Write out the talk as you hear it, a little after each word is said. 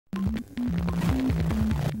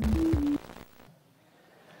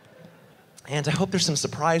And I hope there's some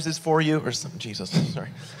surprises for you, or some, Jesus, sorry.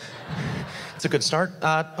 It's a good start.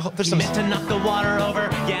 I hope there's some... He meant to knock the water over,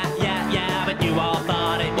 yeah, but you all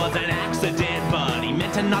thought it was an accident. But he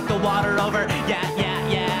meant to knock the water over,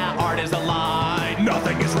 yeah, art is a lie,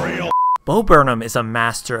 nothing is real. Bo Burnham is a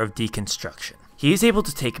master of deconstruction. He is able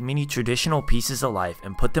to take many traditional pieces of life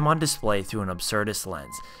and put them on display through an absurdist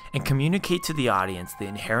lens, and communicate to the audience the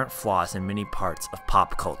inherent flaws in many parts of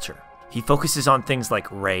pop culture. He focuses on things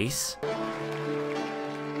like race,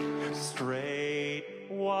 Straight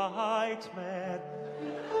white man,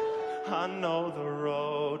 I know the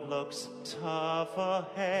road looks tough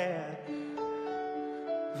ahead.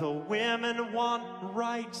 The women want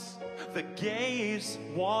rights, the gays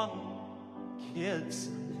want kids.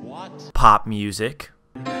 What? pop music,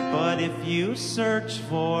 But if you search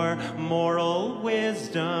for moral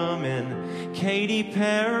wisdom in Katy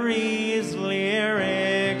Perry's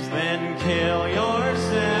lyrics, then kill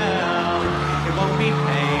yourself. It won't be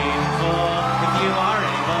painful if you are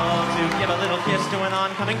able to give a little kiss to an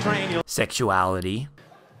oncoming train. sexuality,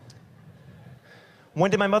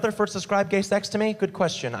 When did my mother first describe gay sex to me? Good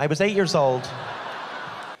question. I was 8 years old.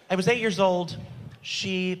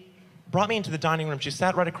 She brought me into the dining room. She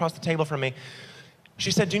sat right across the table from me.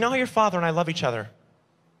 She said, "Do you know how your father and I love each other?"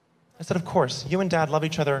 I said, "Of course. You and Dad love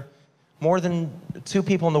each other more than two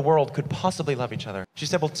people in the world could possibly love each other." She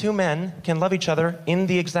said, "Well, two men can love each other in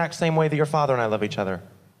the exact same way that your father and I love each other."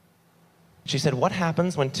 She said, "What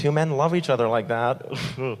happens when two men love each other like that?"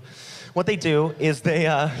 What they do is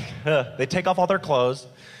they take off all their clothes,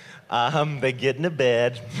 they get into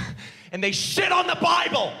bed, and they shit on the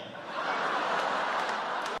Bible.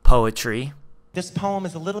 poetry, This poem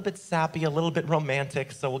is a little bit sappy, a little bit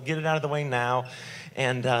romantic, so we'll get it out of the way now,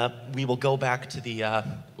 and we will go back to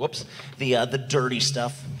the dirty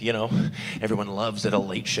stuff, you know, everyone loves at a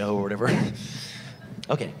late show or whatever.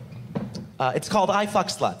 Okay, it's called I Fuck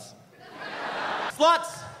Sluts.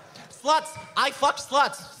 Sluts! Sluts! I fuck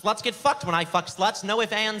sluts! Sluts get fucked when I fuck sluts. No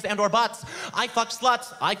ifs, ands, and or buts. I fuck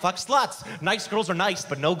sluts. I fuck sluts. Nice girls are nice,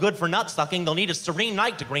 but no good for nut sucking. They'll need a serene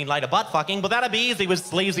night to green light a butt fucking. But that'd be easy with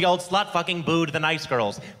sleazy old slut fucking. Boo to the nice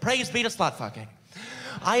girls. Praise be to slut fucking.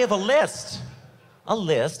 I have a list.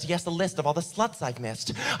 Yes, a list of all the sluts I've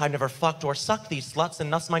missed. I've never fucked or sucked these sluts,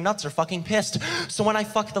 and thus my nuts are fucking pissed. So when I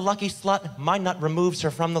fuck the lucky slut, my nut removes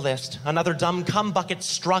her from the list. Another dumb cum bucket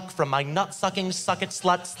struck from my nut-sucking,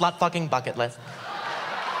 suck-it-slut, slut-fucking bucket list.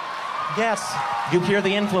 Yes, you hear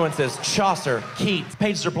the influences. Chaucer, Keats,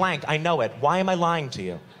 pages are blank, I know it. Why am I lying to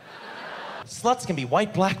you? Sluts can be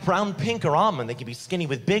white, black, brown, pink, or almond. They can be skinny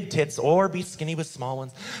with big tits or be skinny with small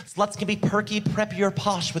ones. Sluts can be perky, preppy, or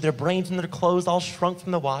posh with their brains and their clothes all shrunk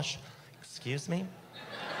from the wash. Excuse me?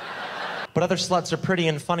 But other sluts are pretty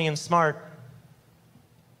and funny and smart.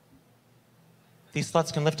 These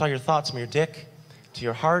sluts can lift all your thoughts from your dick to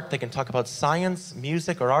your heart. They can talk about science,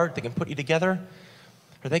 music, or art. They can put you together,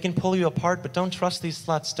 or they can pull you apart. But don't trust these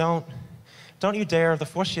sluts. Don't you dare. They'll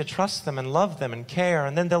force you to trust them and love them and care,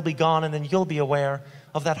 and then they'll be gone, and then you'll be aware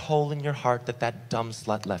of that hole in your heart that dumb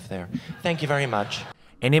slut left there. Thank you very much.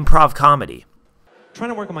 and improv comedy. Trying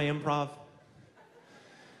to work on my improv.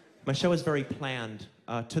 My show is very planned,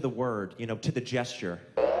 to the word, you know, to the gesture.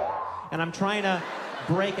 And I'm trying to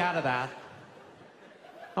break out of that.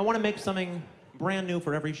 I want to make something brand new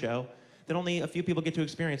for every show that only a few people get to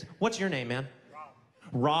experience. What's your name, man?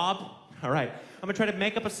 Rob? Rob? All right. I'm gonna try to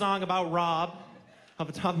make up a song about Rob off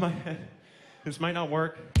the top of my head. This might not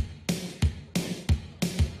work.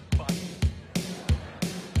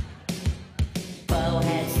 Bo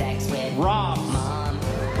had sex with Rob. Mom.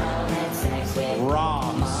 Bo had sex with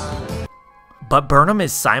Rob. Mom. But Burnham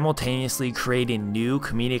is simultaneously creating new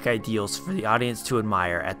comedic ideals for the audience to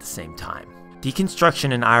admire at the same time.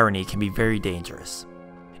 Deconstruction and irony can be very dangerous.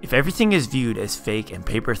 If everything is viewed as fake and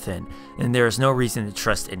paper thin, then there is no reason to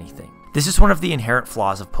trust anything. This is one of the inherent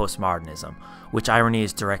flaws of postmodernism, which irony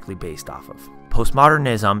is directly based off of.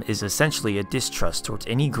 Postmodernism is essentially a distrust towards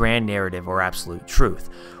any grand narrative or absolute truth,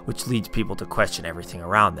 which leads people to question everything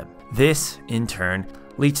around them. This, in turn,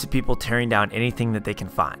 leads to people tearing down anything that they can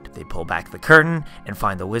find. They pull back the curtain and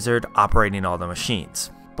find the wizard operating all the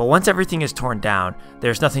machines. But once everything is torn down,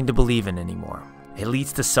 there's nothing to believe in anymore. It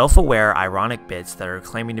leads to self-aware, ironic bits that are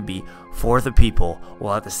claiming to be for the people,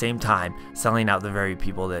 while at the same time selling out the very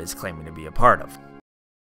people that it's claiming to be a part of.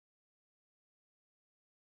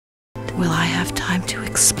 Will I have time to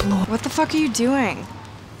explore? What the fuck are you doing?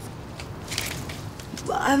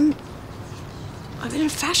 I'm in a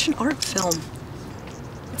fashion art film.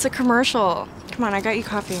 It's a commercial. Come on, I got you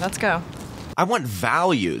coffee. Let's go. I want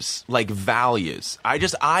values, like values.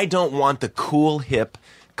 I don't want the cool, hip,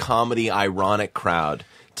 comedy, ironic crowd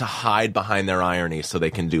to hide behind their irony so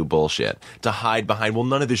they can do bullshit. To hide behind, well,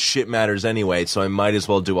 none of this shit matters anyway, so I might as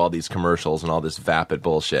well do all these commercials and all this vapid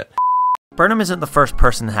bullshit. Burnham isn't the first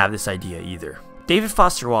person to have this idea either. David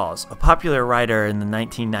Foster Wallace, a popular writer in the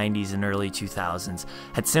 1990s and early 2000s,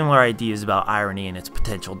 had similar ideas about irony and its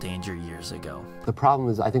potential danger years ago. The problem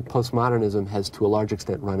is I think postmodernism has to a large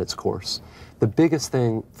extent run its course. The biggest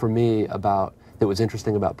thing for me that was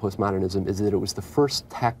interesting about postmodernism is that it was the first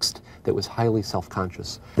text that was highly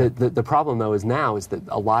self-conscious. The problem, though, is that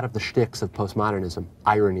a lot of the shticks of postmodernism,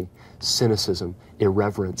 irony, cynicism,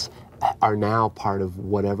 irreverence, are now part of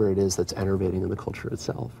whatever it is that's enervating in the culture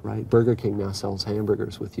itself, right? Burger King now sells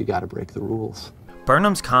hamburgers with "you gotta break the rules."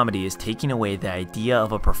 Burnham's comedy is taking away the idea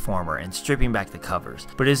of a performer and stripping back the covers,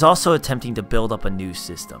 but it is also attempting to build up a new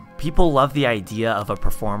system. People love the idea of a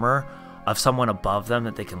performer, of someone above them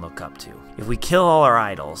that they can look up to. If we kill all our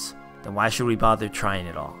idols, then why should we bother trying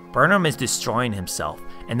it all? Burnham is destroying himself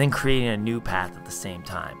and then creating a new path at the same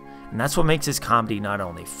time. And that's what makes his comedy not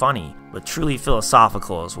only funny, but truly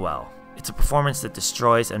philosophical as well. It's a performance that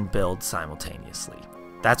destroys and builds simultaneously.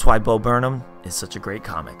 That's why Bo Burnham is such a great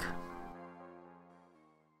comic.